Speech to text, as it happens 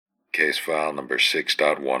case file number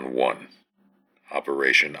 6.11.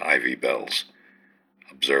 Operation Ivy Bells.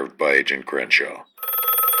 Observed by Agent Crenshaw.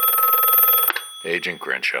 Agent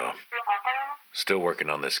Crenshaw. Still working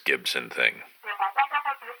on this Gibson thing.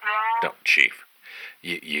 No, Chief.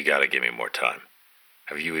 You gotta give me more time.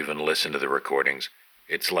 Have you even listened to the recordings?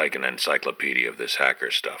 It's like an encyclopedia of this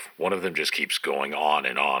hacker stuff. One of them just keeps going on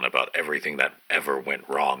and on about everything that ever went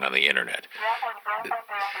wrong on the internet.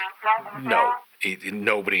 No,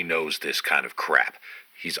 nobody knows this kind of crap.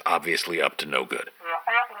 He's obviously up to no good.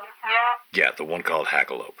 Yeah, the one called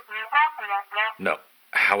Hackalope. No,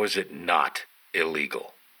 how is it not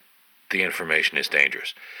illegal? The information is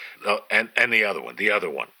dangerous. Oh, and the other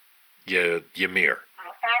one. Ymir.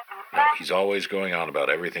 No, he's always going on about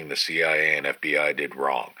everything the CIA and FBI did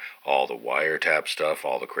wrong. All the wiretap stuff,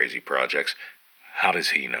 all the crazy projects. How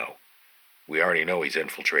does he know? We already know he's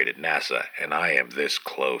infiltrated NASA, and I am this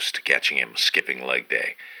close to catching him skipping leg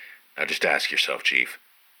day. Now just ask yourself, Chief,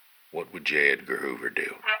 what would J. Edgar Hoover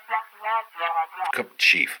do? Come,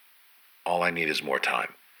 Chief, all I need is more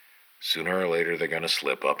time. Sooner or later they're gonna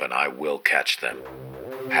slip up, and I will catch them.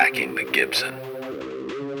 Hacking the Gibson.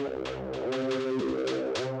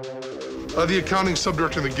 The accounting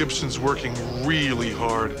subdirector of the Gibson's working really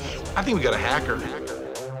hard. I think we got a hacker.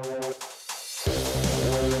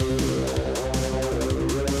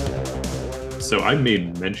 So I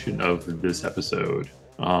made mention of this episode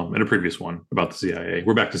in a previous one about the CIA.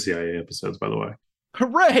 We're back to CIA episodes, by the way.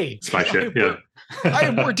 Hooray! Spy shit, yeah. I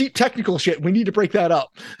have more deep technical shit. We need to break that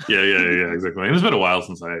up. Yeah, exactly. And it's been a while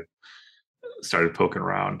since I started poking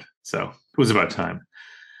around, so it was about time.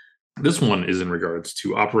 This one is in regards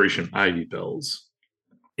to Operation Ivy Bells.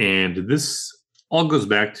 And this all goes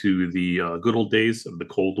back to the good old days of the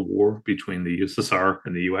Cold War between the USSR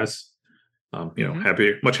and the US.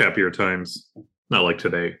 Much happier times, not like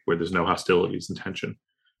today where there's no hostilities and tension.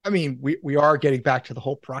 I mean, we are getting back to the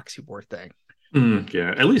whole proxy war thing.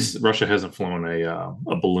 Yeah, at least Russia hasn't flown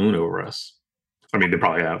a balloon over us. I mean, they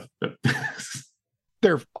probably have. But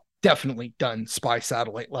they've definitely done spy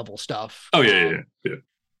satellite level stuff. Oh, yeah.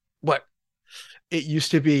 But it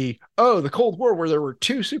used to be, the Cold War where there were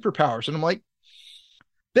two superpowers. And I'm like,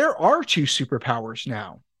 there are two superpowers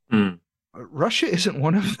now. Russia isn't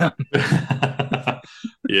one of them.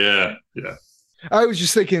 Yeah. I was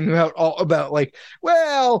just thinking about like,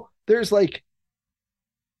 well, there's like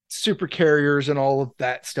super carriers and all of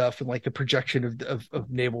that stuff and like the projection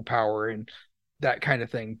of naval power and that kind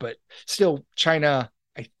of thing. But still, China,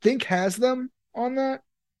 I think, has them on that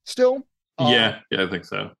still. Yeah, I think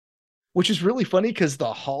so. Which is really funny because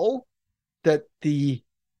the hull that the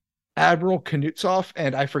Admiral Kuznetsov,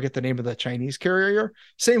 and I forget the name of the Chinese carrier,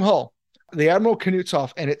 same hull. The Admiral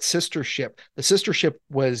Kuznetsov and its sister ship. The sister ship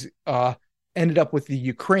was ended up with the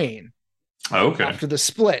Ukraine. Oh, okay. After the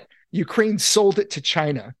split, Ukraine sold it to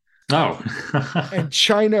China. Oh. And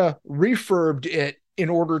China refurbed it in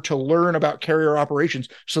order to learn about carrier operations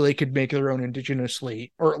so they could make their own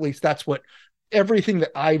indigenously, or at least that's what everything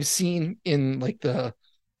that I've seen in like the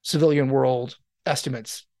civilian world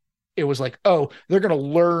estimates. It was like, they're going to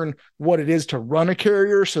learn what it is to run a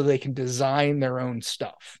carrier so they can design their own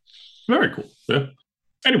stuff. Very cool. Yeah.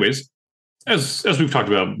 Anyways, as we've talked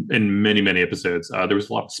about in many, many episodes, there was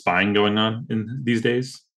a lot of spying going on in these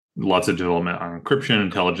days. Lots of development on encryption,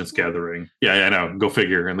 intelligence gathering. Yeah, I know. Go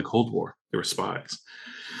figure. In the Cold War, there were spies.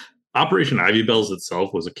 Operation Ivy Bells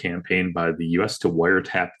itself was a campaign by the U.S. to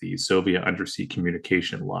wiretap the Soviet undersea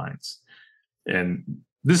communication lines. And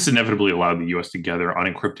this inevitably allowed the U.S. to gather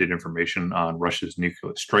unencrypted information on Russia's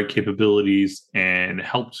nuclear strike capabilities and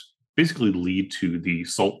helped basically lead to the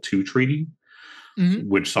SALT II treaty,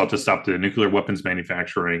 which sought to stop the nuclear weapons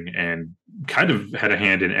manufacturing and kind of had a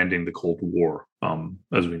hand in ending the Cold War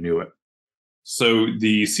as we knew it. So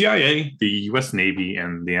the CIA, the U.S. Navy,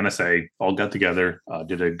 and the NSA all got together,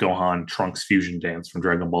 did a Gohan Trunks fusion dance from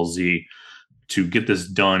Dragon Ball Z to get this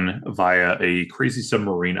done via a crazy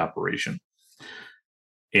submarine operation.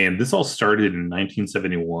 And this all started in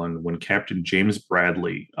 1971 when Captain James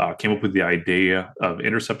Bradley came up with the idea of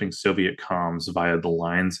intercepting Soviet comms via the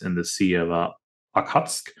lines in the Sea of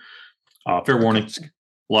Okhotsk. Fair warning,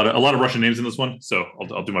 a lot of Russian names in this one, so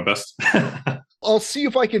I'll do my best. I'll see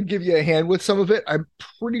if I can give you a hand with some of it. I'm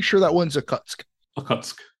pretty sure that one's Okhotsk.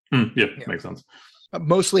 Okhotsk. Yeah, makes sense.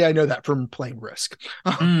 Mostly I know that from playing Risk.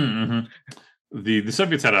 The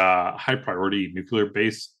Soviets had a high priority nuclear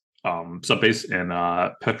base. Subbase in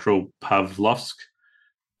Petropavlovsk.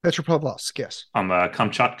 Petropavlovsk, yes. On the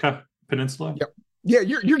Kamchatka Peninsula. Yep. Yeah,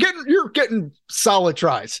 you're getting solid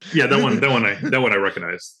tries. Yeah, that one I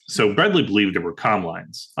recognized. So Bradley believed there were comm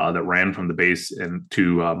lines that ran from the base and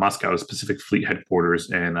to Moscow's Pacific Fleet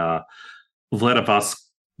headquarters in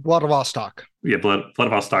Vladivostok. Yeah,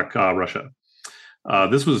 Vladivostok, Russia.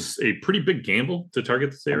 This was a pretty big gamble to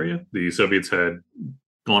target this area. The Soviets had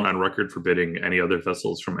gone on record forbidding any other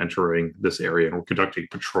vessels from entering this area and were conducting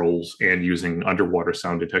patrols and using underwater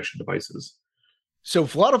sound detection devices. So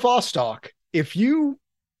Vladivostok, if you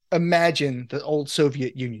imagine the old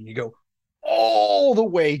Soviet Union, you go all the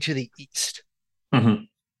way to the east. Mm-hmm.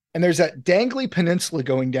 And there's that dangly peninsula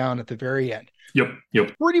going down at the very end. Yep.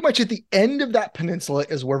 Pretty much at the end of that peninsula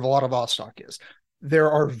is where Vladivostok is.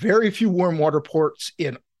 There are very few warm water ports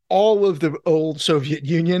in all of the old Soviet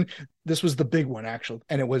Union. This was the big one, actually.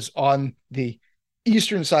 And it was on the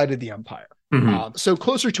eastern side of the empire. Mm-hmm. So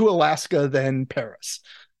closer to Alaska than Paris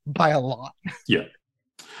by a lot. Yeah.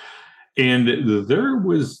 And there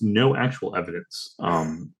was no actual evidence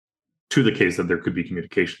to the case that there could be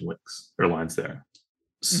communication links or lines there.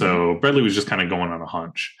 So Bradley was just kind of going on a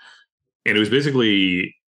hunch. And it was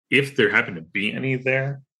basically, if there happened to be any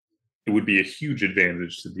there, it would be a huge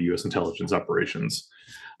advantage to the U.S. intelligence operations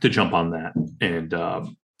to jump on that. And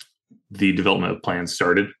the development of plans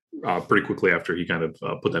started pretty quickly after he kind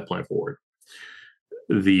of put that plan forward.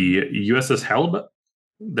 The USS Halibut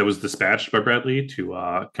that was dispatched by Bradley to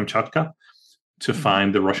Kamchatka to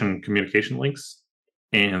find the Russian communication links.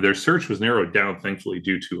 And their search was narrowed down, thankfully,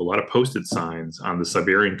 due to a lot of posted signs on the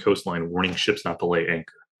Siberian coastline warning ships not to lay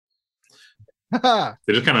anchor.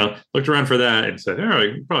 They just kind of looked around for that and said, all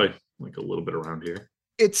right, probably like a little bit around here.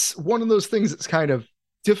 It's one of those things that's kind of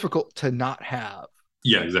difficult to not have.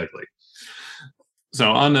 Yeah, exactly.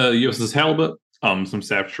 So on the USS Halibut, some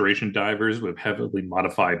saturation divers with heavily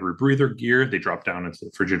modified rebreather gear, they dropped down into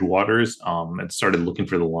the frigid waters and started looking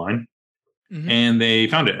for the line. Mm-hmm. And they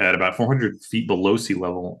found it at about 400 feet below sea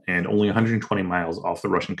level and only 120 miles off the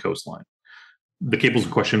Russian coastline. The cables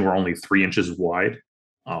in question were only 3 inches wide.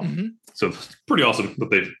 So it's pretty awesome that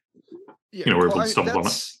they've were able to stumble on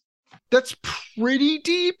it. That's pretty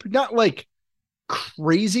deep. Not like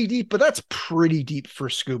crazy deep, but that's pretty deep for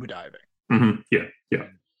scuba diving. Mm-hmm. Yeah.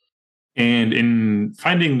 And in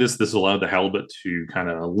finding this allowed the Halibut to kind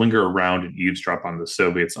of linger around and eavesdrop on the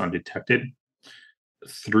Soviets undetected.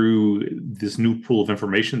 Through this new pool of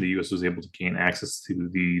information, the U.S. was able to gain access to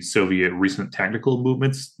the Soviet recent tactical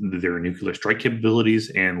movements, their nuclear strike capabilities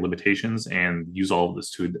and limitations, and use all of this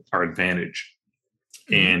to our advantage.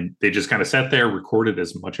 And they just kind of sat there, recorded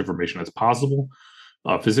as much information as possible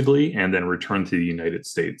physically, and then returned to the United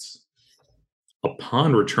States.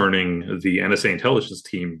 Upon returning, the NSA intelligence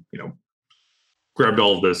team, grabbed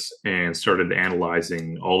all of this and started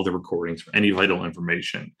analyzing all of the recordings for any vital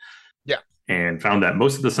information. Yeah. And found that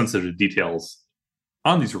most of the sensitive details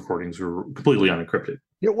on these recordings were completely unencrypted.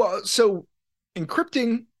 Yeah, well, so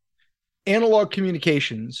encrypting analog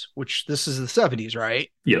communications, which this is the 70s,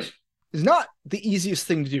 right? Yes. Is not the easiest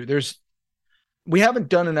thing to do. We haven't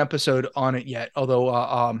done an episode on it yet, although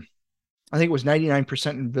I think it was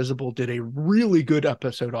 99% Invisible did a really good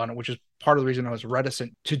episode on it, which is part of the reason I was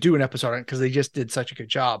reticent to do an episode on it, because they just did such a good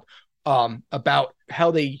job about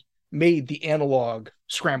how they made the analog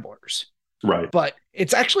scramblers. Right. But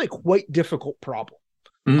it's actually a quite difficult problem.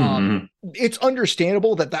 Mm-hmm. It's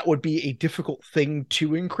understandable that would be a difficult thing to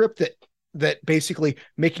encrypt, that basically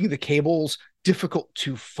making the cables difficult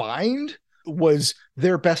to find was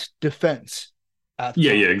their best defense.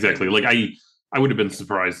 Yeah, exactly. Like I would have been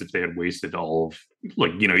surprised if they had wasted all of,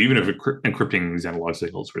 even if encrypting these analog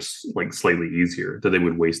signals was like slightly easier, that they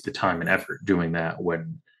would waste the time and effort doing that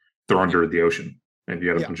when they're under the ocean and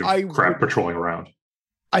you got a bunch of crap patrolling around.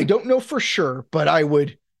 I don't know for sure, but I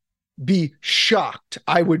would be shocked.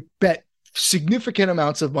 I would bet significant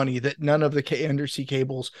amounts of money that none of the undersea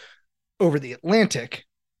cables over the Atlantic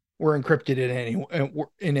were encrypted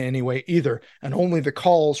in any way either, and only the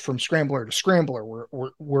calls from scrambler to scrambler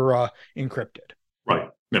were encrypted. Right,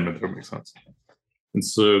 that makes sense. And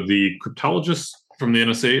so the cryptologists from the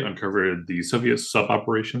NSA uncovered the Soviet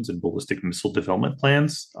sub-operations and ballistic missile development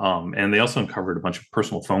plans, and they also uncovered a bunch of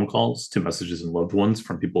personal phone calls to messages and loved ones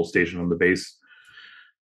from people stationed on the base.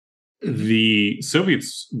 The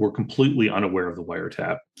Soviets were completely unaware of the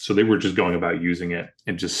wiretap, so they were just going about using it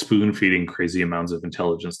and just spoon-feeding crazy amounts of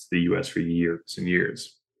intelligence to the U.S. for years and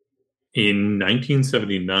years. In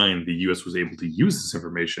 1979, the U.S. was able to use this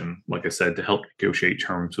information, like I said, to help negotiate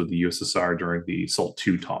terms with the USSR during the SALT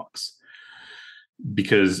II talks.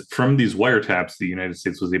 Because from these wiretaps, the United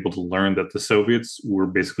States was able to learn that the Soviets were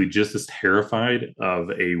basically just as terrified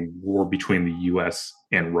of a war between the U.S.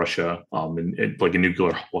 and Russia, and like a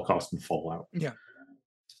nuclear holocaust and fallout. Yeah.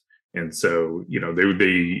 And so, they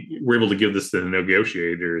were able to give this to the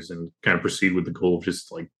negotiators and kind of proceed with the goal of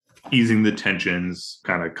just like easing the tensions,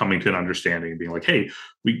 kind of coming to an understanding and being like, hey,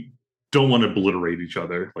 we don't want to obliterate each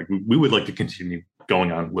other. Like we would like to continue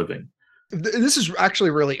going on living. This is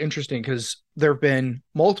actually really interesting because there have been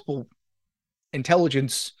multiple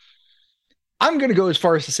intelligence, I'm going to go as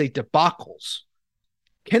far as to say debacles.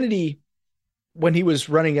 Kennedy, when he was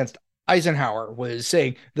running against Eisenhower, was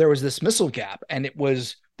saying there was this missile gap and it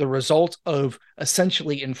was the result of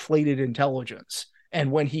essentially inflated intelligence.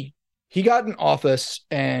 And when he got in office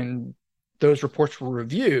and those reports were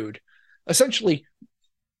reviewed, essentially,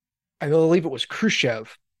 I believe it was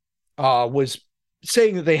Khrushchev, was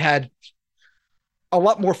saying that they had a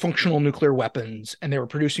lot more functional nuclear weapons and they were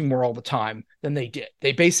producing more all the time than they did.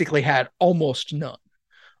 They basically had almost none.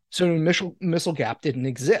 So the missile gap didn't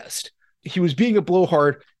exist. He was being a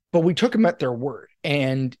blowhard, but we took him at their word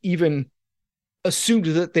and even assumed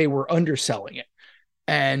that they were underselling it.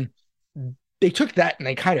 And they took that and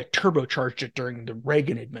they kind of turbocharged it during the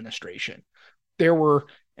Reagan administration. There were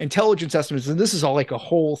intelligence estimates, and this is all like a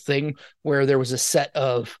whole thing where there was a set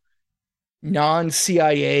of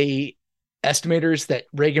non-CIA estimators that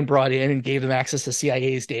Reagan brought in and gave them access to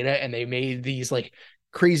CIA's data, and they made these like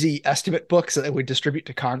crazy estimate books that they would distribute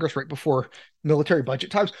to Congress right before military budget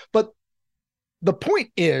times. But the point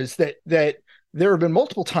is that there have been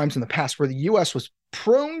multiple times in the past where the U.S. was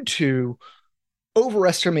prone to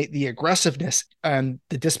overestimate the aggressiveness and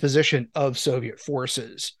the disposition of Soviet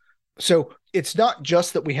forces. So it's not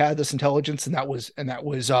just that we had this intelligence and that was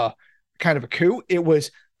kind of a coup. It was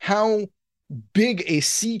how big a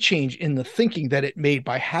sea change in the thinking that it made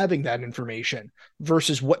by having that information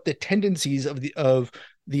versus what the tendencies of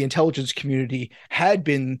the intelligence community had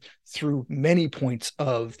been through many points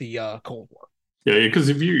of the Cold War. Yeah, because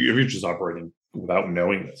if you're just operating without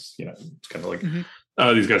knowing this, it's kind of like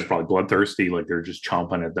these guys are probably bloodthirsty, like they're just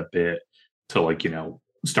chomping at the bit to like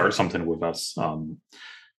start something with us.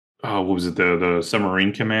 What was it, the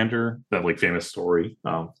submarine commander, that like famous story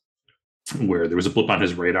where there was a blip on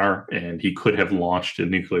his radar and he could have launched a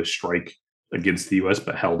nuclear strike against the U.S.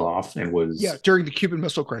 but held off and was during the Cuban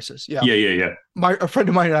Missile Crisis. Yeah. A friend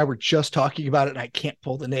of mine and I were just talking about it, and I can't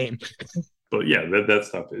pull the name. But yeah, that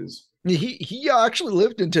stuff is. He actually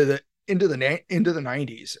lived into the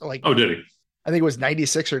 90s. Like, oh, did he? I think it was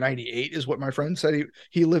 96 or 98 is what my friend said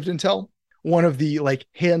he lived until. One of the like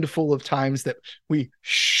handful of times that we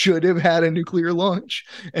should have had a nuclear launch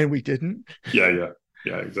and we didn't. Yeah,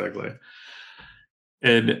 exactly.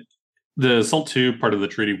 And the SALT II part of the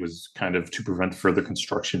treaty was kind of to prevent further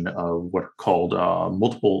construction of what are called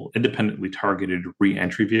multiple independently targeted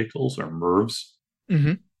re-entry vehicles, or MIRVs.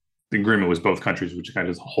 Mm-hmm. The agreement was both countries would kind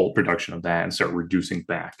of halt production of that and start reducing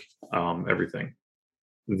back everything.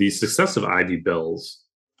 The success of Ivy Bills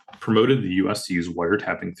promoted the U.S. to use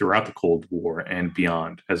wiretapping throughout the Cold War and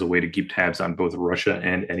beyond as a way to keep tabs on both Russia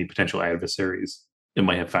and any potential adversaries it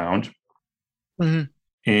might have found. Mm-hmm.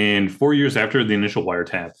 And 4 years after the initial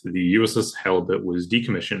wiretap, the USS Halibut was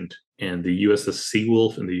decommissioned, and the USS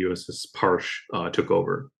Seawolf and the USS Parsh took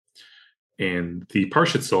over. And the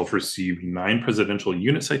Parsh itself received 9 presidential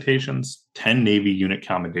unit citations, 10 Navy unit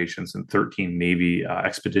commendations, and 13 Navy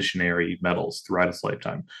expeditionary medals throughout its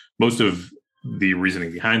lifetime. Most of the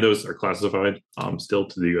reasoning behind those are classified still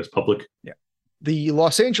to the U.S. public. Yeah. The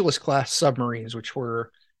Los Angeles class submarines, which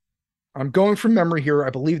were, I'm going from memory here,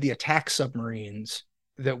 I believe the attack submarines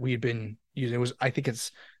that we'd been using, I think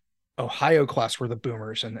it's Ohio class were the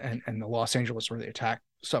boomers and the Los Angeles were the attack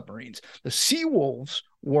submarines. The Seawolves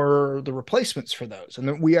were the replacements for those. And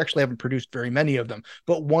then we actually haven't produced very many of them,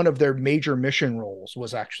 but one of their major mission roles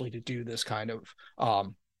was actually to do this kind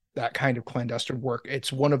of, that kind of clandestine work.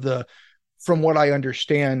 It's one of the, from what I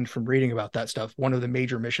understand from reading about that stuff, one of the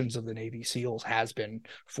major missions of the Navy SEALs has been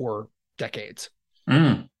for decades.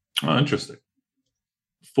 Oh, interesting.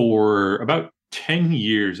 For about 10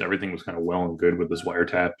 years, everything was kind of well and good with this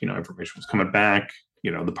wiretap. Information was coming back.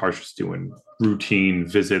 The Parsh was doing routine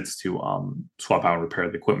visits to swap out and repair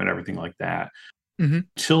the equipment, everything like that. Mm-hmm.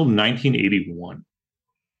 Till 1981.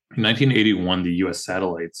 In 1981, the U.S.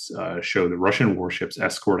 satellites showed the Russian warships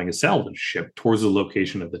escorting a salvage ship towards the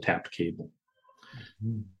location of the tapped cable.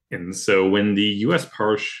 Mm-hmm. And so when the USS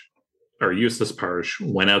Parsh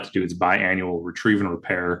went out to do its biannual retrieve and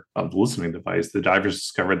repair of the listening device, the divers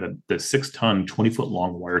discovered that the 6-ton,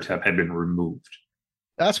 20-foot-long wiretap had been removed.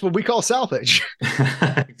 That's what we call salvage.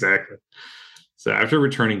 Exactly. So after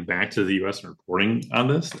returning back to the U.S. and reporting on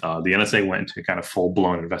this, the NSA went into kind of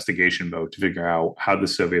full-blown investigation mode to figure out how the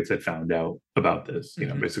Soviets had found out about this,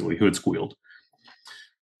 basically who had squealed.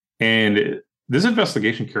 And This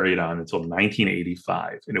investigation carried on until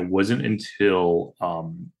 1985, and it wasn't until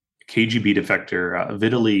KGB defector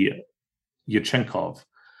Vitaly Yachenkov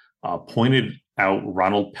pointed out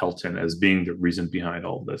Ronald Pelton as being the reason behind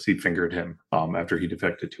all of this. He fingered him after he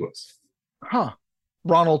defected to us. Huh.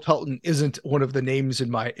 Ronald Pelton isn't one of the names in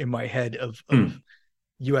my head of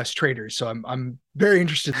U.S. traders, so I'm very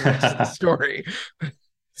interested in the rest of the story.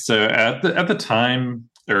 So at the time,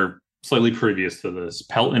 or slightly previous to this,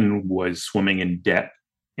 Pelton was swimming in debt,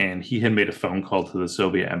 and he had made a phone call to the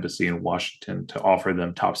Soviet embassy in Washington to offer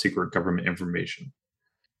them top secret government information.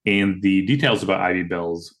 And the details about Ivy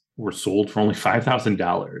Bells were sold for only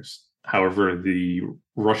 $5,000. However, the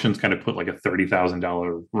Russians kind of put like a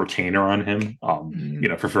 $30,000 retainer on him,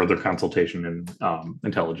 for further consultation and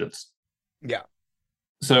intelligence. Yeah.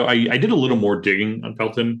 So I did a little more digging on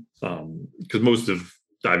Pelton because most of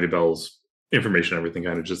Ivy Bell's information, everything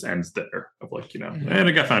kind of just ends there of like, and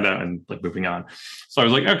it got found out and like moving on. So I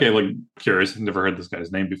was like, okay, like curious. Never heard this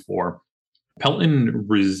guy's name before. Pelton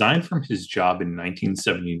resigned from his job in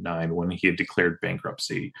 1979 when he had declared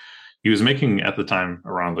bankruptcy. He was making at the time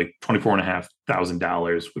around like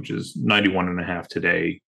 $24,500, which is $91,500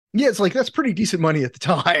 today. Yeah, it's like that's pretty decent money at the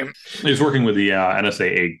time. He was working with the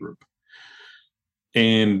NSA group.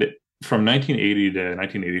 And from 1980 to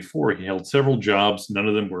 1984, he held several jobs. None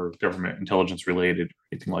of them were government intelligence related or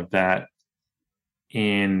anything like that.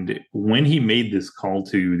 And when he made this call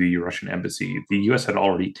to the Russian embassy, the U.S. had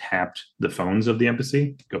already tapped the phones of the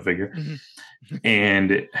embassy, go figure,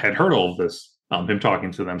 and had heard all of this, him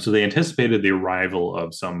talking to them. So they anticipated the arrival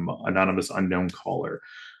of some anonymous unknown caller,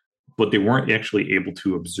 but they weren't actually able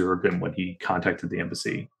to observe him when he contacted the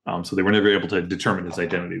embassy. So they were never able to determine his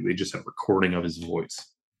identity. They just had a recording of his voice.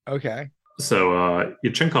 Okay. So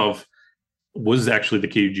Yachenkov was actually the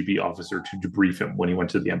KGB officer to debrief him when he went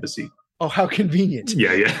to the embassy. Oh, how convenient.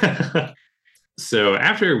 Yeah. So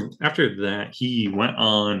after that, he went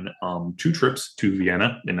on 2 trips to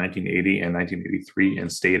Vienna in 1980 and 1983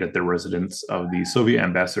 and stayed at the residence of the Soviet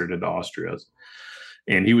ambassador to Austria.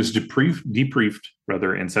 And he was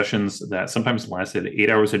debriefed in sessions that sometimes lasted 8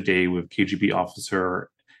 hours a day with KGB officer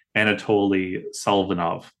Anatoly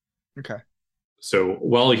Salvanov. Okay. So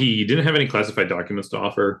while he didn't have any classified documents to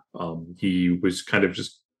offer, he was kind of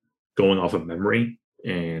just going off of memory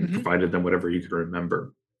and provided them whatever he could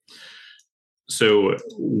remember. So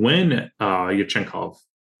when Yachenkov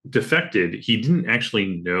defected, he didn't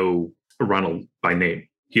actually know Ronald by name.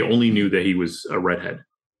 He only knew that he was a redhead.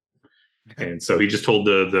 And so he just told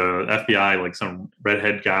the FBI, like some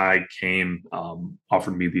redhead guy came,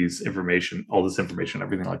 offered me all this information,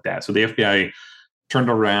 everything like that. So the FBI turned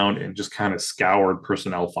around and just kind of scoured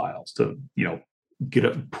personnel files to, get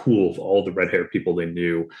a pool of all the red-haired people they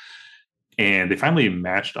knew. And they finally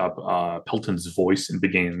matched up Pelton's voice and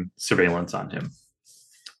began surveillance on him.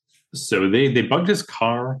 So they bugged his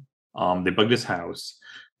car, they bugged his house,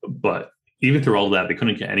 but even through all of that, they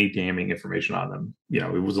couldn't get any damning information on him.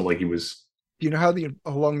 It wasn't like he was. Do you know how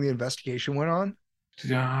long the investigation went on?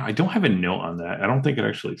 I don't have a note on that. I don't think it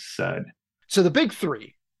actually said. So the big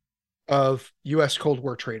 3 of U.S. Cold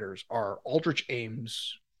War traders are Aldrich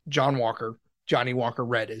Ames, Johnny Walker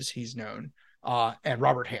Red as he's known, and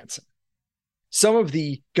Robert Hansen. Some of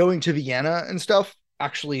the going to Vienna and stuff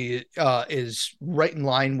actually is right in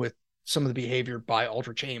line with some of the behavior by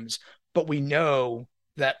Aldrich Ames. But we know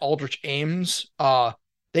that Aldrich Ames,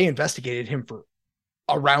 they investigated him for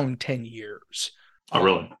around 10 years. Oh,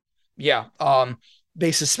 really? Yeah.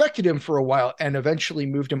 They suspected him for a while and eventually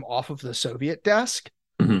moved him off of the Soviet desk,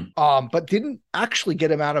 but didn't actually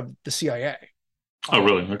get him out of the CIA. Oh,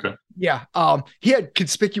 really? Okay. Yeah. He had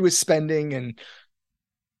conspicuous spending and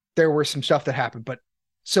there were some stuff that happened, but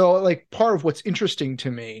so like part of what's interesting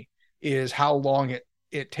to me is how long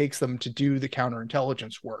it takes them to do the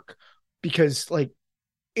counterintelligence work, because like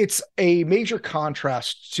it's a major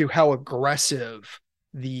contrast to how aggressive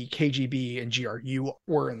the KGB and GRU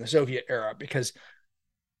were in the Soviet era, because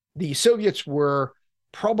the Soviets were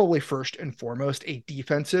probably first and foremost a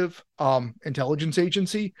defensive intelligence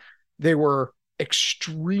agency. They were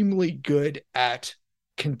extremely good at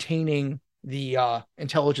containing the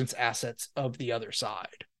intelligence assets of the other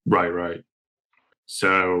side. Right.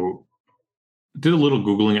 So did a little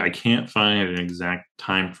Googling. I can't find an exact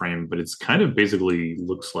time frame, but it's kind of basically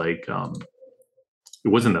looks like it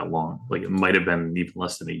wasn't that long. Like it might have been even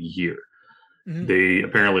less than a year. They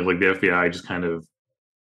apparently, like the FBI just kind of,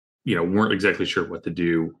 weren't exactly sure what to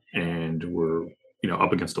do and were,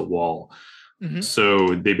 up against a wall.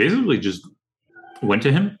 So they basically just went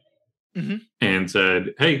to him and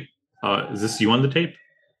said, hey, is this you on the tape?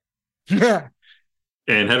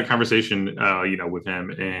 and had a conversation, with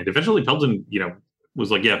him. And eventually Pelton, was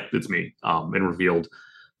like, yeah, it's me, and revealed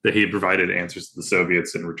that he had provided answers to the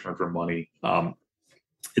Soviets in return for money.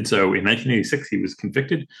 And so in 1986, he was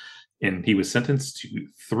convicted and he was sentenced to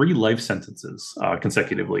 3 life sentences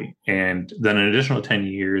consecutively, and then an additional 10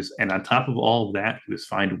 years. And on top of all of that, he was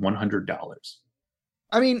fined $100.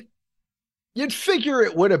 I mean, you'd figure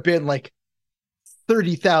it would have been like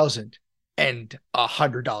 30,000 and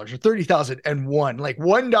 $100 or 30,000 and one, like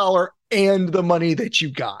 $1 and the money that you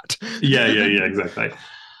got. Yeah, exactly.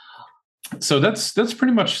 So that's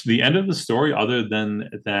pretty much the end of the story, other than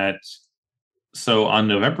that. So on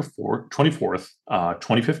November 24th,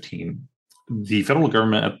 2015, the federal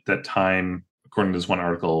government at that time, according to this one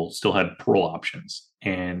article, still had parole options.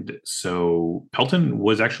 And so Pelton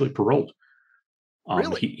was actually paroled.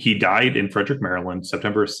 Really? He died in Frederick, Maryland,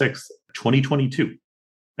 September 6th, 2022,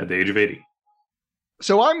 at the age of 80.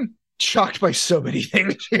 So I'm shocked by so many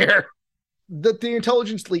things here. That the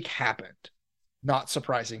intelligence leak happened, not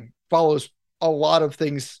surprising. Follows a lot of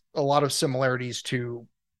things, a lot of similarities to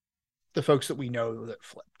the folks that we know that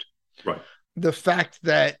flipped. Right. The fact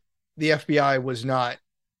that the FBI was not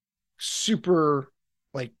super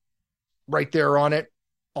right there on it,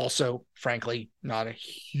 also, frankly, not a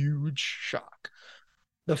huge shock.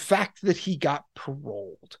 The fact that he got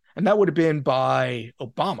paroled, and that would have been by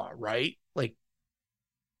Obama, right?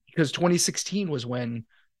 Because 2016 was when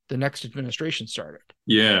the next administration started.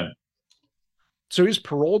 Yeah. So he was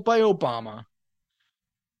paroled by Obama.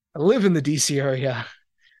 I live in the DC area.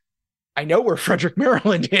 I know where Frederick,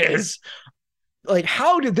 Maryland is.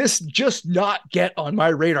 How did this just not get on my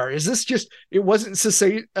radar? Is this just, it wasn't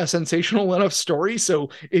a sensational enough story, so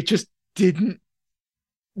it just didn't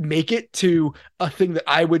make it to a thing that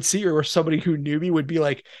I would see, or somebody who knew me would be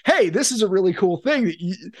like, hey, this is a really cool thing that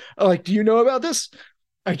you do you know about this?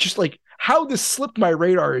 I just how this slipped my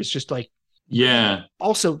radar is just yeah.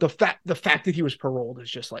 Also, the fact that he was paroled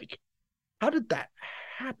is just how did that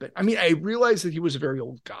happen? I mean, I realized that he was a very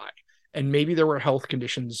old guy and maybe there were health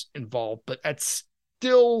conditions involved, but that's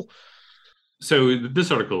still. So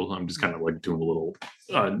this article, I'm just kind of doing a little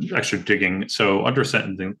extra digging. So under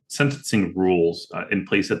sentencing rules in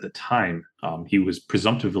place at the time, he was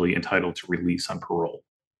presumptively entitled to release on parole.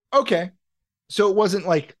 Okay. So it wasn't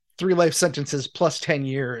 3 life sentences plus 10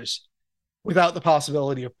 years without the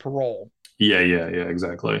possibility of parole. Yeah,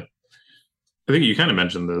 exactly. I think you kind of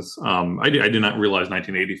mentioned this. I did not realize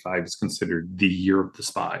 1985 is considered the year of the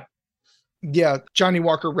spy. Yeah, Johnny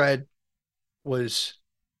Walker Red was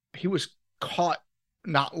caught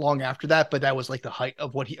not long after that, but that was the height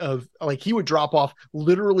of what he would drop off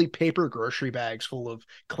literally paper grocery bags full of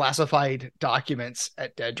classified documents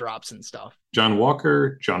at dead drops and stuff. John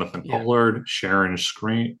Walker, Jonathan Pollard, Sharon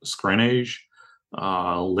Scranage,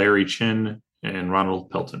 Larry Chin, and Ronald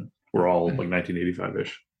Pelton were all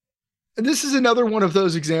 1985-ish. And this is another one of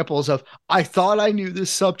those examples of, I thought I knew this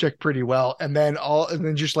subject pretty well, and then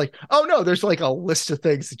just oh no, there's a list of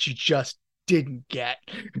things that you just didn't get.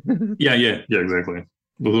 yeah, exactly.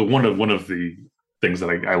 One of the things that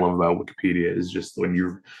I love about Wikipedia is just when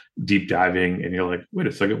you're deep diving and you're like, wait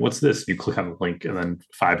a second, what's this? You click on the link and then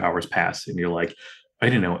 5 hours pass and you're like, I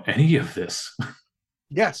didn't know any of this.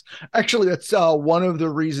 Yes, actually, that's one of the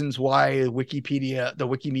reasons why the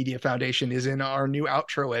Wikimedia Foundation is in our new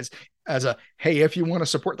outro as a, hey, if you want to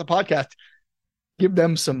support the podcast, give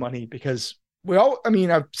them some money, because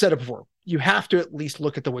I've said it before, you have to at least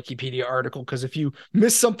look at the Wikipedia article, because if you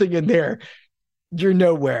miss something in there, you're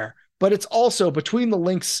nowhere. But it's also, between the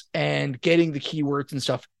links and getting the keywords and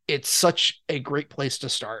stuff, it's such a great place to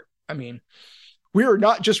start. I mean, we are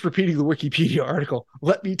not just repeating the Wikipedia article.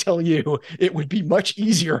 Let me tell you, it would be much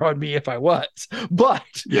easier on me if I was. But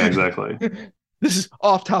yeah, exactly. This is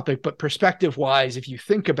off topic, but perspective wise, if you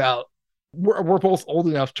think about, we're both old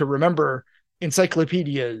enough to remember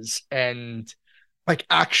encyclopedias and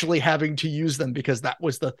actually having to use them because that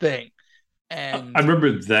was the thing. And I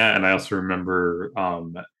remember that. And I also remember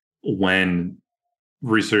when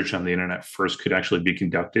research on the internet first could actually be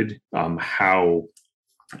conducted, how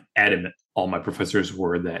adamant all my professors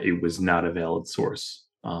were that it was not a valid source.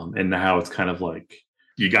 And now it's kind of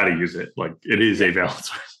you got to use it. It is a valid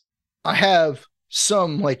source. I have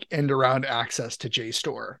some end around access to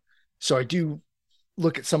JSTOR. So I do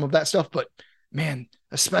look at some of that stuff, but man,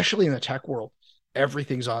 especially in the tech world,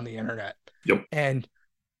 everything's on the internet. Yep. And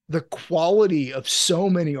the quality of so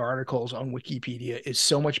many articles on Wikipedia is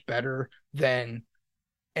so much better than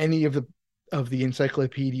any of the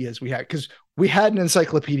encyclopedias we had, because we had an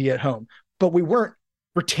encyclopedia at home, but we weren't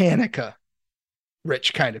Britannica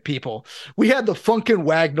rich kind of people. We had the Funkin'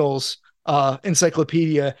 Wagnalls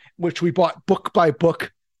encyclopedia, which we bought book by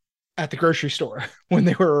book at the grocery store when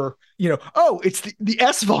they were, it's the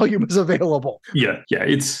S volume is available. Yeah.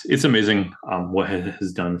 It's amazing what it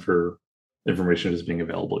has done for information is being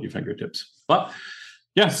available at your fingertips. But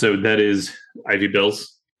yeah, so that is Ivy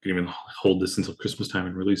Bells. You can even hold this until Christmas time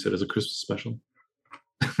and release it as a Christmas special.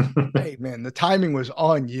 Hey man, the timing was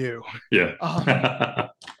on you. Yeah.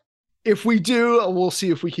 If we do, we'll see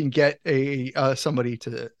if we can get somebody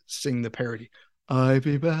to sing the parody.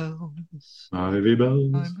 Ivy bells, Ivy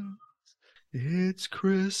Bells. It's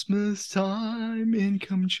Christmas time in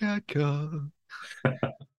Kamchatka.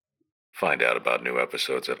 Find out about new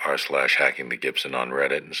episodes at r/hackingthegibson on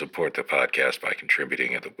Reddit and support the podcast by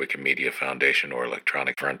contributing at the Wikimedia Foundation or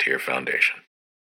Electronic Frontier Foundation.